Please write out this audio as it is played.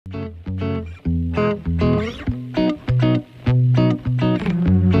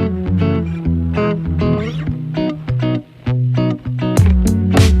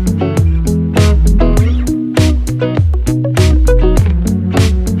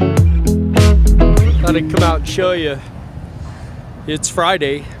Thought I'd come out and show you. It's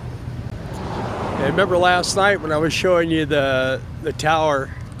Friday. And remember last night when I was showing you the tower?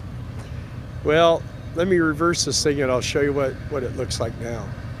 Well, let me reverse this thing and I'll show you what it looks like now.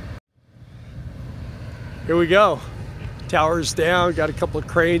 Here we go. Tower's down, got a couple of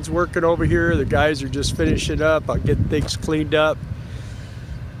cranes working over here. The guys are just finishing up. I'll get things cleaned up.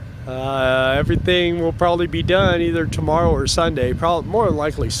 Everything will probably be done either tomorrow or Sunday, probably more than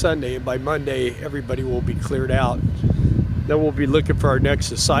likely Sunday, and by Monday everybody will be cleared out. Then we'll be looking for our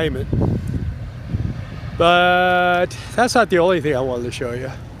next assignment. But that's not the only thing I wanted to show you.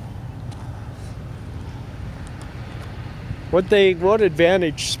 One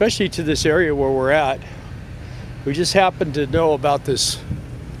advantage, especially to this area where we're at, we just happen to know about this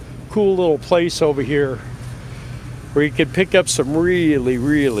cool little place over here where you can pick up some really,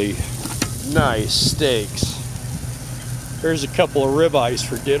 really nice steaks. There's a couple of ribeyes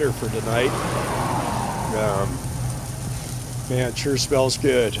for dinner for tonight. Man, it sure smells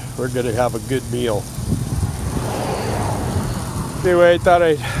good. We're gonna have a good meal. Anyway, I thought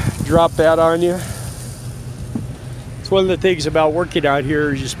I'd drop that on you. It's one of the things about working out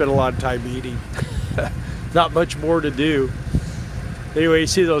here is you spend a lot of time eating. Not much more to do. Anyway, you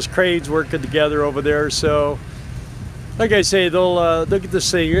see those cranes working together over there, so like I say, they'll look at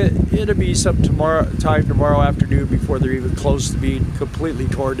this thing. It'll be some tomorrow afternoon before they're even close to being completely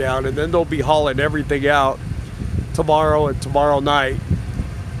torn down, and then they'll be hauling everything out tomorrow and tomorrow night.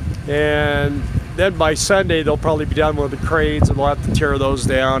 And then by Sunday they'll probably be done with the cranes and we'll have to tear those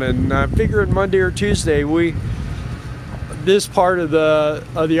down. And I'm figuring Monday or Tuesday this part of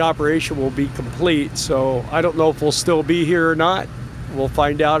the operation will be complete. So I don't know if we'll still be here or not. We'll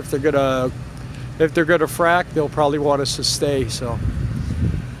find out. If they're gonna frack, they'll probably want us to stay. So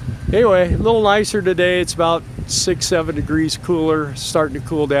anyway, a little nicer today. It's about 6-7 degrees cooler, starting to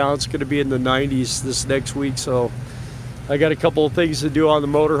cool down. It's going to be in the 90s this next week. So I got a couple of things to do on the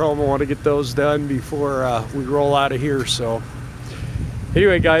motorhome. I want to get those done before we roll out of here. So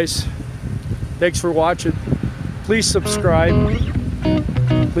anyway, guys, thanks for watching. Please subscribe.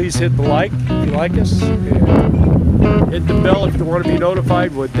 Please hit the like if you like us. And hit the bell if you want to be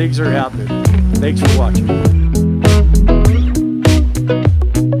notified when things are happening. Thanks for watching.